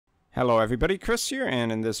Hello everybody, Chris here,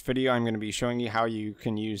 and in this video I'm going to be showing you how you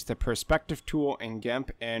can use the perspective tool in Gimp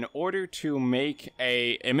in order to make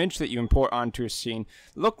a image that you import onto a scene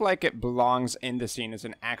look like it belongs in the scene as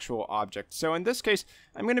an actual object. So in this case,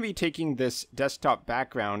 I'm going to be taking this desktop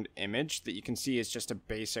background image that you can see is just a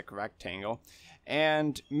basic rectangle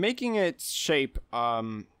and making its shape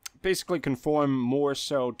basically conform more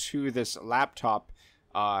so to this laptop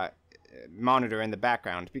monitor in the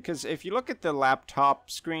background, because if you look at the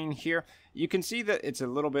laptop screen here, you can see that it's a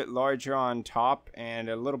little bit larger on top and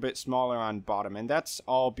a little bit smaller on bottom, and that's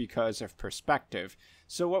all because of perspective.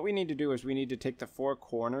 So what we need to do is we need to take the four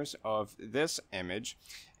corners of this image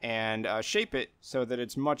and shape it so that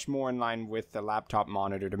it's much more in line with the laptop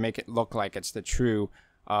monitor to make it look like it's the true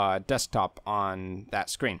desktop on that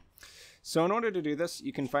screen. So in order to do this,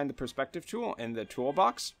 you can find the perspective tool in the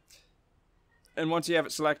toolbox. And once you have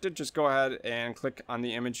it selected, just go ahead and click on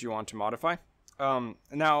the image you want to modify.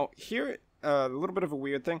 Now, here, a little bit of a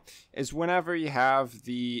weird thing is whenever you have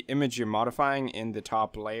the image you're modifying in the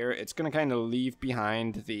top layer, it's going to kind of leave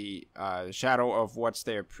behind the shadow of what's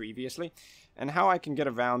there previously. And how I can get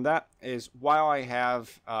around that is while I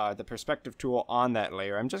have the perspective tool on that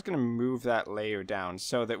layer, I'm just going to move that layer down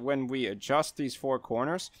so that when we adjust these four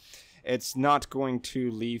corners, it's not going to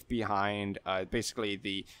leave behind basically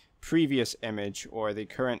the previous image or the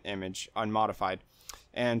current image unmodified,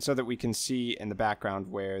 and so that we can see in the background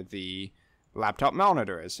where the laptop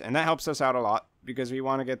monitor is. And that helps us out a lot because we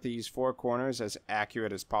want to get these four corners as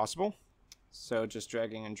accurate as possible. So just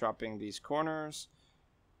dragging and dropping these corners.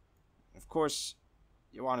 Of course,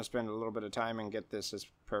 you want to spend a little bit of time and get this as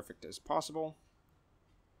perfect as possible.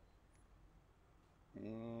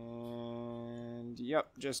 And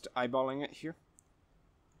yep, just eyeballing it here.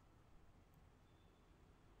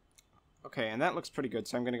 Okay, and that looks pretty good,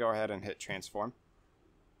 so I'm going to go ahead and hit transform.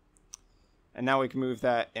 And now we can move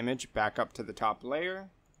that image back up to the top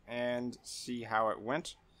layer and see how it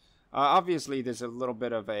went. Obviously, there's a little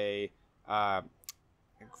bit of a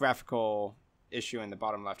graphical issue in the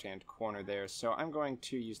bottom left-hand corner there, so I'm going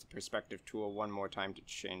to use the perspective tool one more time to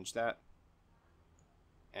change that.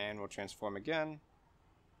 And we'll transform again.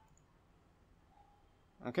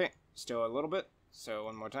 Okay, still a little bit. So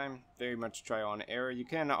one more time, very much trial and error. You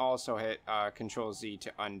can also hit Control Z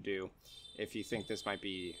to undo if you think this might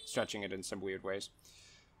be stretching it in some weird ways.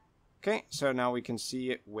 Okay, so now we can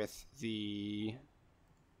see it with the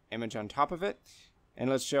image on top of it. And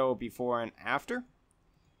let's show before and after.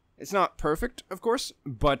 It's not perfect, of course,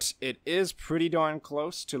 but it is pretty darn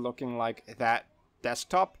close to looking like that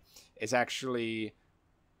desktop is actually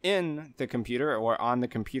in the computer or on the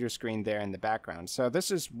computer screen there in the background. So this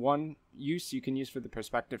is one use you can use for the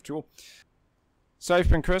perspective tool. So I've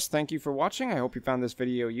been Chris. Thank you for watching. I hope you found this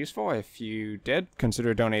video useful. If you did,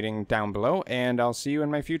 consider donating down below, and I'll see you in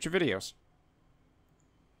my future videos.